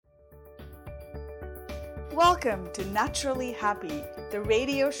Welcome to Naturally Happy, the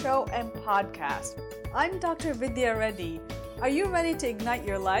radio show and podcast. I'm Dr. Vidya Reddy. Are you ready to ignite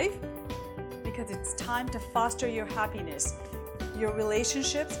your life? Because it's time to foster your happiness, your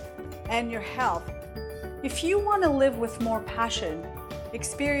relationships, and your health. If you want to live with more passion,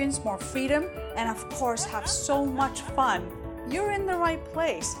 experience more freedom, and of course have so much fun, you're in the right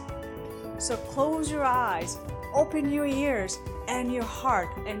place. So close your eyes, open your ears and your heart,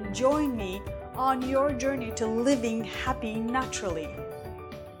 and join me on your journey to living happy naturally.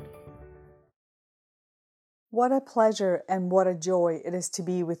 What a pleasure and what a joy it is to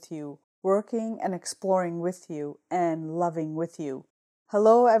be with you, working and exploring with you, and loving with you.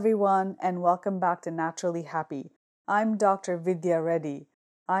 Hello everyone, and welcome back to Naturally Happy. I'm Dr. Vidya Reddy.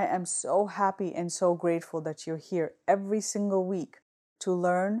 I am so happy and so grateful that you're here every single week to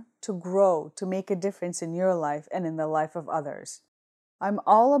learn, to grow, to make a difference in your life and in the life of others. I'm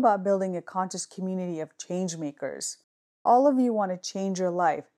all about building a conscious community of change makers. All of you want to change your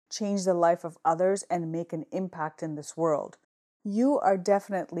life, change the life of others, and make an impact in this world. You are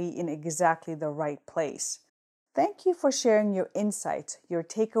definitely in exactly the right place. Thank you for sharing your insights, your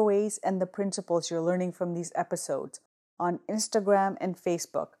takeaways, and the principles you're learning from these episodes on Instagram and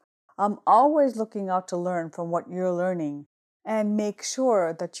Facebook. I'm always looking out to learn from what you're learning and make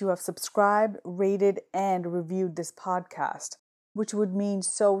sure that you have subscribed, rated, and reviewed this podcast, which would mean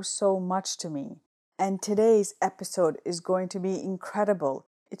so much to me. And today's episode is going to be incredible.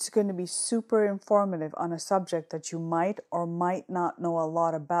 It's going to be super informative on a subject that you might or might not know a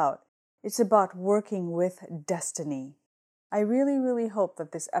lot about. It's about working with destiny. I really hope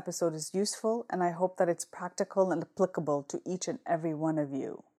that this episode is useful, and I hope that it's practical and applicable to each and every one of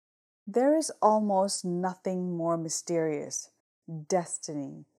you. There is almost nothing more mysterious.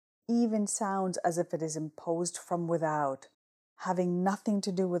 Destiny even sounds as if it is imposed from without, having nothing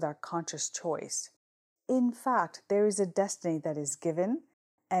to do with our conscious choice. In fact, there is a destiny that is given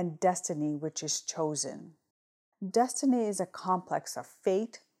and destiny which is chosen. Destiny is a complex of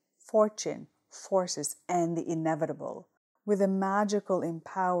fate, fortune, forces, and the inevitable, with a magical,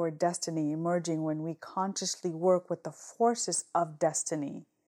 empowered destiny emerging when we consciously work with the forces of destiny.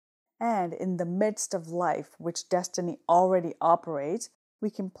 And in the midst of life, which destiny already operates,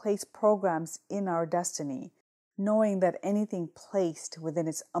 we can place programs in our destiny, knowing that anything placed within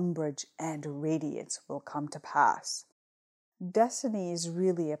its umbrage and radiance will come to pass. Destiny is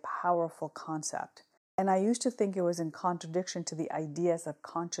really a powerful concept, and I used to think it was in contradiction to the ideas of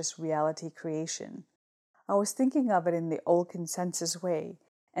conscious reality creation. I was thinking of it in the old consensus way,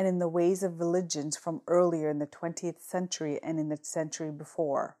 and in the ways of religions from earlier in the 20th century and in the century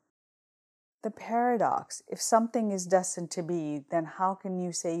before. The paradox: if something is destined to be, then how can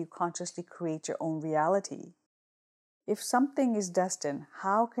you say you consciously create your own reality? If something is destined,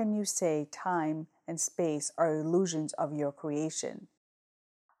 how can you say time and space are illusions of your creation?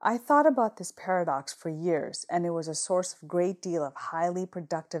 I thought about this paradox for years, and it was a source of a great deal of highly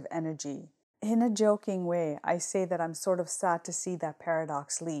productive energy. In a joking way, I say that I'm sort of sad to see that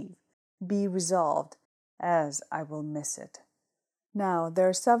paradox leave, be resolved, as I will miss it. Now, there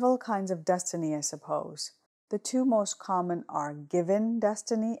are several kinds of destiny, I suppose. The two most common are given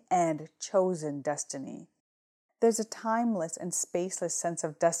destiny and chosen destiny. There's a timeless and spaceless sense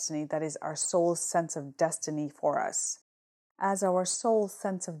of destiny that is our soul's sense of destiny for us. As our soul's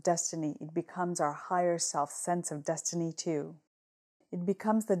sense of destiny, it becomes our higher self's sense of destiny too. It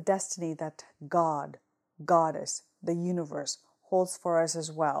becomes the destiny that God, Goddess, the universe holds for us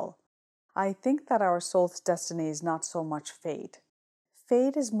as well. I think that our soul's destiny is not so much fate.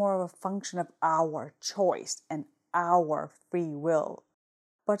 Fate is more of a function of our choice and our free will.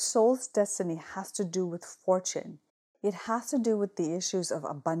 But soul's destiny has to do with fortune. It has to do with the issues of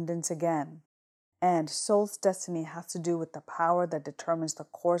abundance again. And soul's destiny has to do with the power that determines the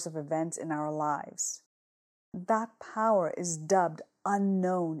course of events in our lives. That power is dubbed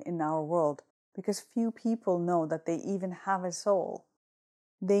unknown in our world because few people know that they even have a soul.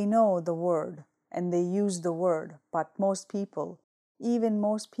 They know the word and they use the word, but most people, even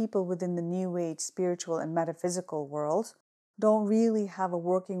most people within the New Age spiritual and metaphysical world, don't really have a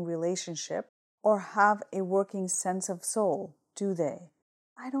working relationship or have a working sense of soul, do they?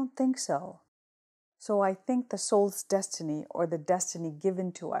 I don't think so. So I think the soul's destiny, or the destiny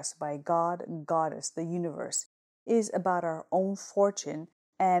given to us by God, Goddess, the universe, is about our own fortune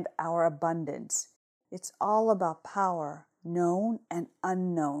and our abundance. It's all about power, known and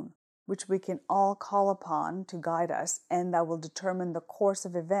unknown, which we can all call upon to guide us, and that will determine the course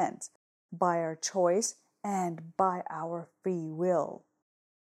of events by our choice and by our free will.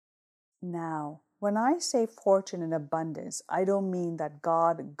 Now, when I say fortune and abundance, I don't mean that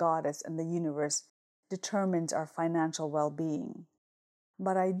God, Goddess, and the universe determines our financial well-being.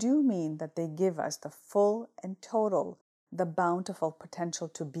 But I do mean that they give us the full and total, the bountiful potential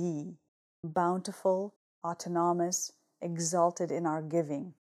to be bountiful, autonomous, exalted in our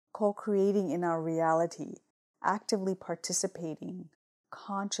giving, co-creating in our reality, actively participating,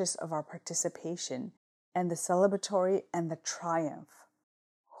 conscious of our participation, and the celebratory and the triumph.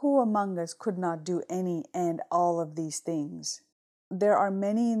 Who among us could not do any and all of these things? There are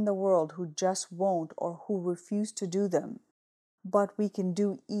many in the world who just won't or who refuse to do them, but we can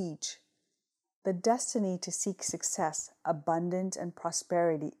do each. The destiny to seek success, abundance, and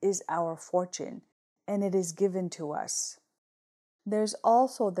prosperity is our fortune, and it is given to us. There's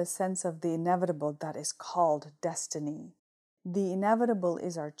also the sense of the inevitable that is called destiny. The inevitable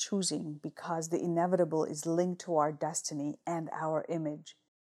is our choosing because the inevitable is linked to our destiny and our image.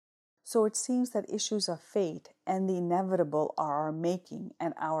 So it seems that issues of fate and the inevitable are our making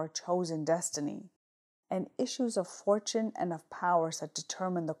and our chosen destiny, and issues of fortune and of powers that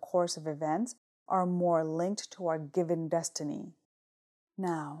determine the course of events are more linked to our given destiny.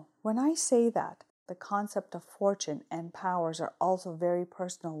 Now, when I say that, the concept of fortune and powers are also very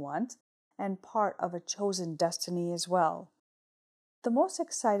personal ones and part of a chosen destiny as well. The most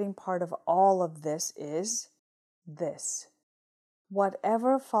exciting part of all of this is this.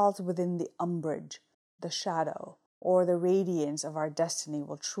 Whatever falls within the umbrage, the shadow, or the radiance of our destiny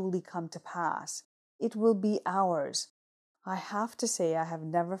will truly come to pass. It will be ours. I have to say I have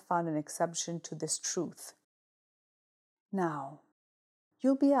never found an exception to this truth. Now,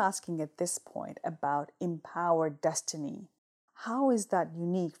 you'll be asking at this point about empowered destiny. How is that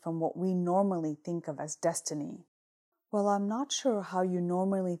unique from what we normally think of as destiny? Well, I'm not sure how you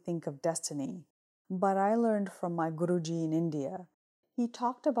normally think of destiny, but I learned from my Guruji in India. He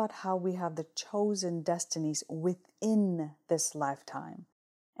talked about how we have the chosen destinies within this lifetime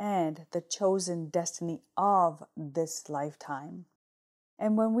and the chosen destiny of this lifetime.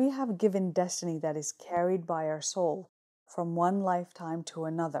 And when we have given destiny that is carried by our soul from one lifetime to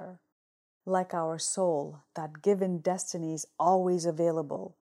another, like our soul, that given destiny is always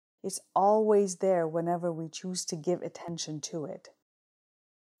available. It's always there whenever we choose to give attention to it.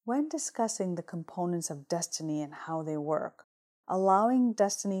 When discussing the components of destiny and how they work, allowing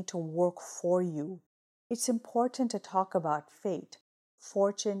destiny to work for you, it's important to talk about fate,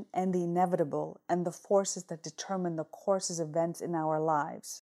 fortune, and the inevitable, and the forces that determine the courses of events in our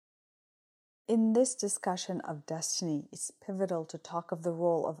lives. In this discussion of destiny, it's pivotal to talk of the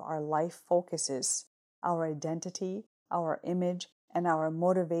role of our life focuses, our identity, our image, and our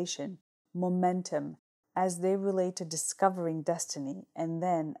motivation, momentum, as they relate to discovering destiny, and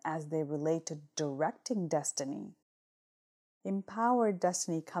then as they relate to directing destiny. Empowered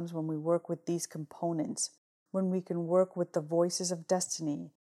destiny comes when we work with these components, when we can work with the voices of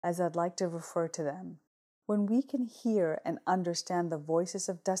destiny, as I'd like to refer to them. When we can hear and understand the voices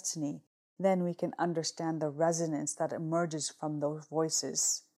of destiny, then we can understand the resonance that emerges from those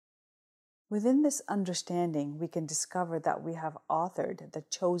voices. Within this understanding, we can discover that we have authored the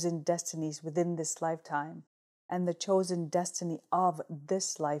chosen destinies within this lifetime and the chosen destiny of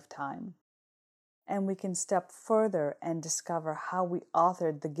this lifetime. And we can step further and discover how we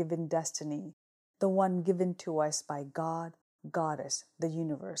authored the given destiny, the one given to us by God, Goddess, the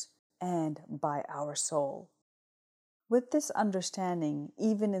universe, and by our soul. With this understanding,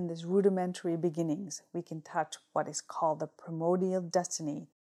 even in these rudimentary beginnings, we can touch what is called the primordial destiny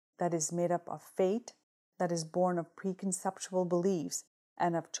that is made up of fate, that is born of preconceptual beliefs,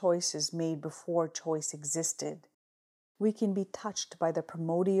 and of choices made before choice existed. We can be touched by the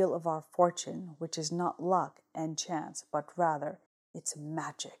primordial of our fortune, which is not luck and chance, but rather it's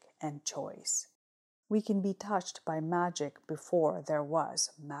magic and choice. We can be touched by magic before there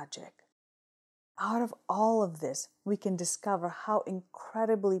was magic. Out of all of this, we can discover how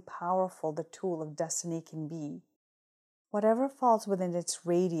incredibly powerful the tool of destiny can be. Whatever falls within its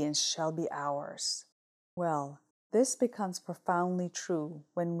radiance shall be ours. Well, this becomes profoundly true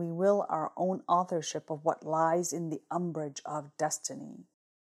when we will our own authorship of what lies in the umbrage of destiny.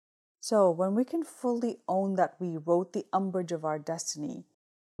 So, when we can fully own that we wrote the umbrage of our destiny,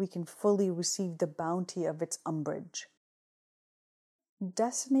 we can fully receive the bounty of its umbrage.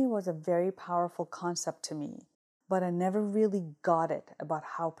 Destiny was a very powerful concept to me, but I never really got it about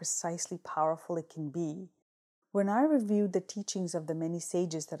how precisely powerful it can be. When I reviewed the teachings of the many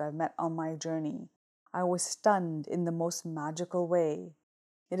sages that I've met on my journey, I was stunned in the most magical way.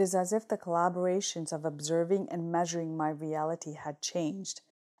 It is as if the collaborations of observing and measuring my reality had changed,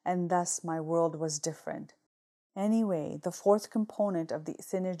 and thus my world was different. Anyway, the fourth component of the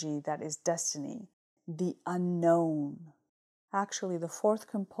synergy that is destiny, the unknown. Actually, the fourth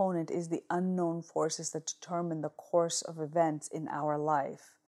component is the unknown forces that determine the course of events in our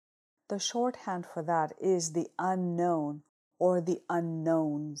life. The shorthand for that is the unknown or the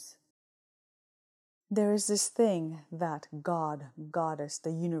unknowns. There is this thing that God, Goddess,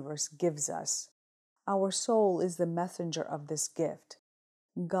 the universe gives us. Our soul is the messenger of this gift.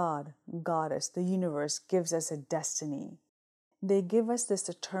 God, Goddess, the universe gives us a destiny. They give us this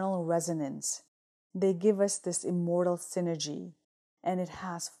eternal resonance. They give us this immortal synergy. And it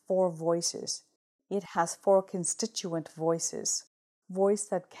has 4 voices. It has 4 constituent voices. Voice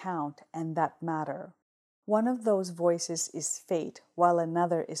that count and that matter. One of those voices is fate, while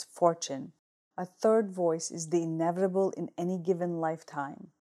another is fortune. A third voice is the inevitable in any given lifetime.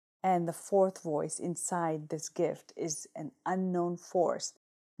 And the fourth voice inside this gift is an unknown force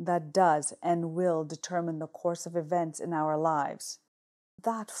that does and will determine the course of events in our lives.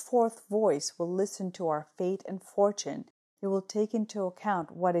 That fourth voice will listen to our fate and fortune. It will take into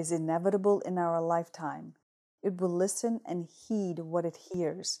account what is inevitable in our lifetime. It will listen and heed what it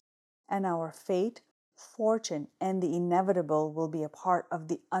hears. And our fate, fortune, and the inevitable will be a part of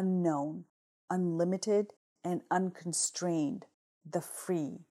the unknown, unlimited, and unconstrained, the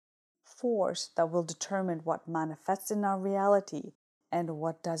free force that will determine what manifests in our reality and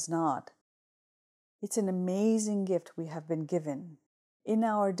what does not. It's an amazing gift we have been given. In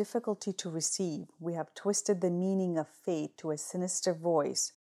our difficulty to receive, we have twisted the meaning of fate to a sinister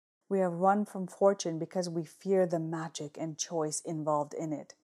voice. We have run from fortune because we fear the magic and choice involved in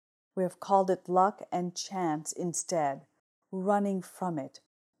it. We have called it luck and chance instead, running from it.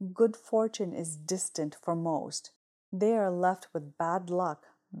 Good fortune is distant for most. They are left with bad luck,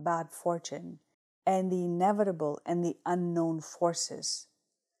 bad fortune, and the inevitable and the unknown forces.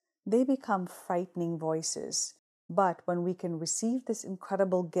 They become frightening voices. But when we can receive this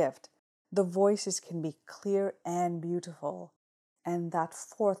incredible gift, the voices can be clear and beautiful. And that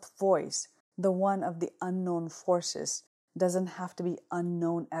fourth voice, the one of the unknown forces, doesn't have to be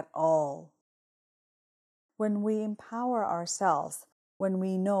unknown at all. When we empower ourselves, when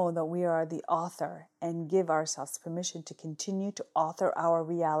we know that we are the author and give ourselves permission to continue to author our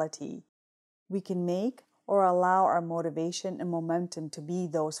reality, we can make or allow our motivation and momentum to be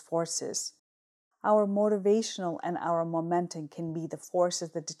those forces. Our motivational and our momentum can be the forces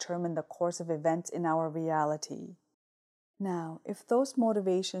that determine the course of events in our reality. Now, if those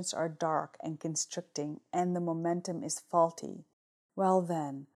motivations are dark and constricting and the momentum is faulty, well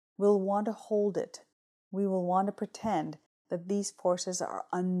then, we'll want to hold it. We will want to pretend that these forces are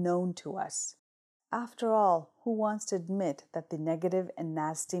unknown to us. After all, who wants to admit that the negative and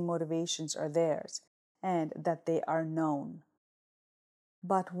nasty motivations are theirs and that they are known?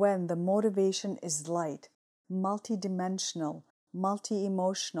 But when the motivation is light, multidimensional,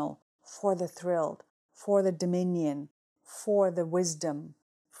 multi-emotional, for the thrill, for the dominion, for the wisdom,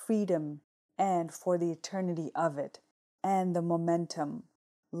 freedom, and for the eternity of it, and the momentum,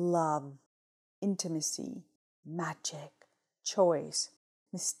 love, intimacy, magic, choice,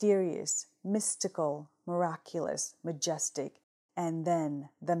 mysterious, mystical, miraculous, majestic, and then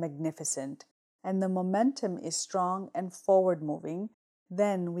the magnificent, and the momentum is strong and forward-moving,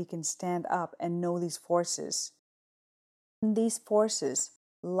 then we can stand up and know these forces. And these forces,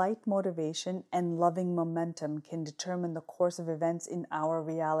 light motivation and loving momentum, can determine the course of events in our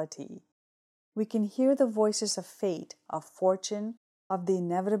reality. We can hear the voices of fate, of fortune, of the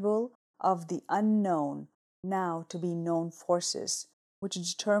inevitable, of the unknown, now to be known forces, which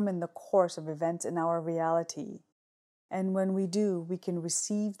determine the course of events in our reality. And when we do, we can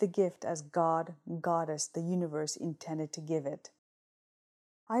receive the gift as God, Goddess, the universe intended to give it.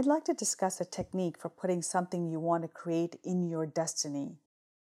 I'd like to discuss a technique for putting something you want to create in your destiny.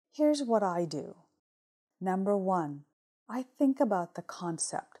 Here's what I do. Number 1, I think about the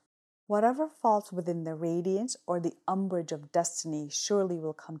concept. Whatever falls within the radiance or the umbrage of destiny surely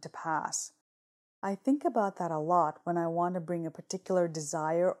will come to pass. I think about that a lot when I want to bring a particular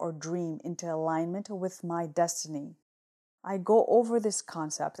desire or dream into alignment with my destiny. I go over this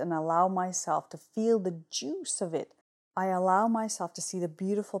concept and allow myself to feel the juice of it. I allow myself to see the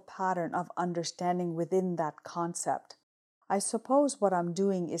beautiful pattern of understanding within that concept. I suppose what I'm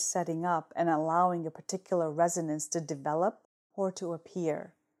doing is setting up and allowing a particular resonance to develop or to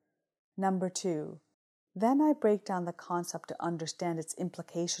appear. Number 2, then I break down the concept to understand its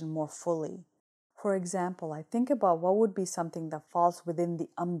implication more fully. For example, I think about what would be something that falls within the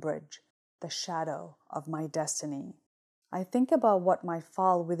umbrage, the shadow of my destiny. I think about what might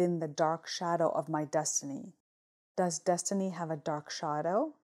fall within the dark shadow of my destiny. Does destiny have a dark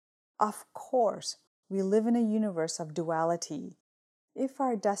shadow? Of course, we live in a universe of duality. If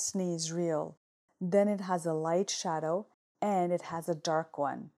our destiny is real, then it has a light shadow and it has a dark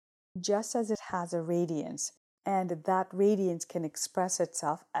one, just as it has a radiance, and that radiance can express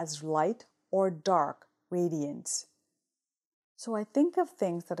itself as light or dark radiance. So I think of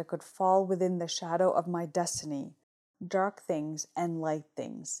things that could fall within the shadow of my destiny, dark things and light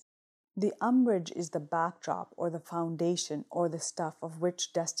things. The umbrage is the backdrop or the foundation or the stuff of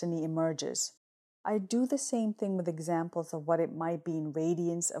which destiny emerges. I do the same thing with examples of what it might be in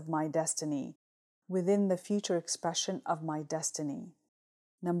radiance of my destiny, within the future expression of my destiny.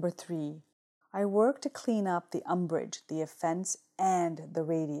 Number 3, I work to clean up the umbrage, the offense, and the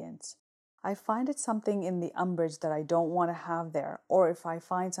radiance. I find it something in the umbrage that I don't want to have there, or if I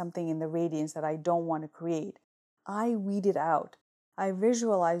find something in the radiance that I don't want to create, I weed it out. I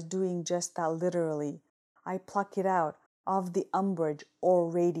visualize doing just that literally. I pluck it out of the umbrage or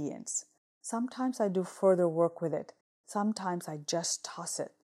radiance. Sometimes I do further work with it. Sometimes I just toss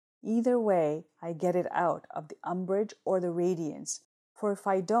it. Either way, I get it out of the umbrage or the radiance, for if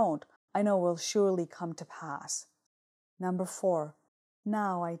I don't, I know it will surely come to pass. Number 4,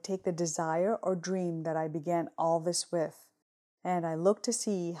 now I take the desire or dream that I began all this with, and I look to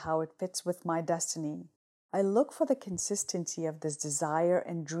see how it fits with my destiny. I look for the consistency of this desire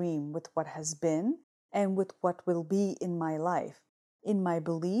and dream with what has been and with what will be in my life, in my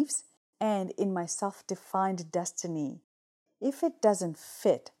beliefs, and in my self-defined destiny. If it doesn't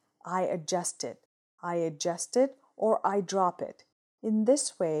fit, I adjust it. I adjust it or I drop it. In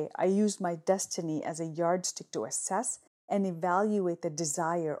this way, I use my destiny as a yardstick to assess and evaluate the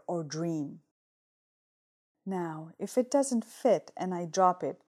desire or dream. Now, if it doesn't fit and I drop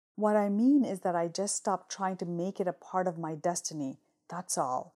it, what I mean is that I just stop trying to make it a part of my destiny. That's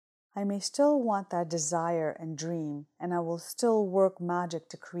all. I may still want that desire and dream, and I will still work magic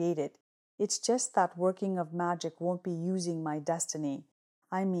to create it. It's just that working of magic won't be using my destiny.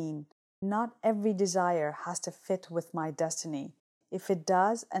 I mean, not every desire has to fit with my destiny. If it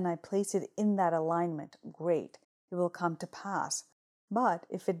does and I place it in that alignment, great, it will come to pass. But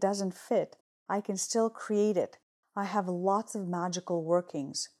if it doesn't fit, I can still create it. I have lots of magical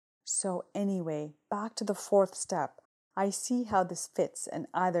workings. So anyway, back to the 4th step. I see how this fits and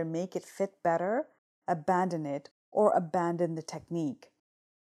either make it fit better, abandon it, or abandon the technique.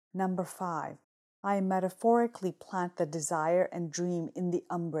 Number 5, I metaphorically plant the desire and dream in the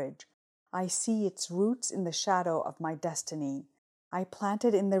umbrage. I see its roots in the shadow of my destiny. I plant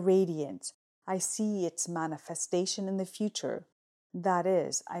it in the radiance. I see its manifestation in the future. That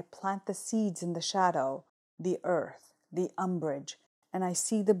is, I plant the seeds in the shadow, the earth, the umbrage, and I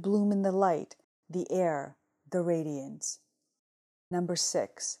see the bloom in the light, the air, the radiance. Number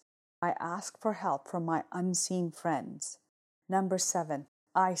 6, I ask for help from my unseen friends. Number 7,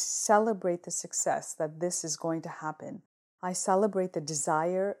 I celebrate the success that this is going to happen. I celebrate the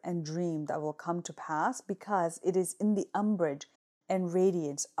desire and dream that will come to pass because it is in the umbrage and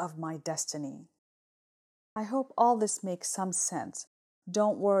radiance of my destiny. I hope all this makes some sense.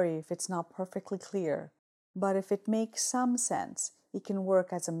 Don't worry if it's not perfectly clear, but if it makes some sense, it can work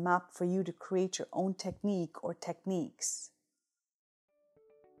as a map for you to create your own technique or techniques.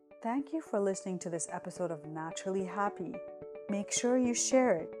 Thank you for listening to this episode of Naturally Happy. Make sure you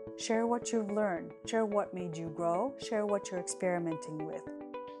share it. Share what you've learned. Share what made you grow. Share what you're experimenting with.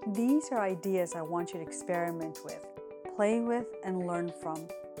 These are ideas I want you to experiment with, play with, and learn from.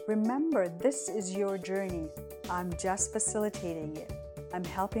 Remember, this is your journey. I'm just facilitating it. I'm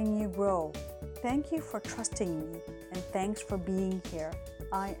helping you grow. Thank you for trusting me, and thanks for being here.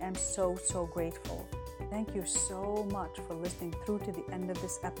 I am so grateful. Thank you so much for listening through to the end of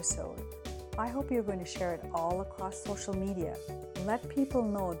this episode. I hope you're going to share it all across social media. Let people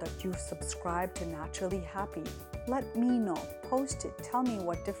know that you've subscribed to Naturally Happy. Let me know. Post it. Tell me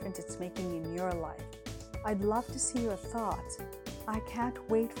what difference it's making in your life. I'd love to see your thoughts. I can't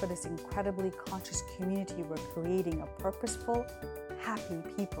wait for this incredibly conscious community we're creating of purposeful, happy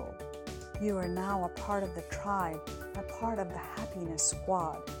people. You are now a part of the tribe, a part of the happiness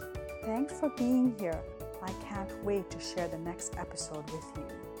squad. Thanks for being here. I can't wait to share the next episode with you.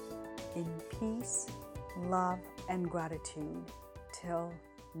 In peace, love, and gratitude. Till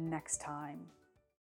next time.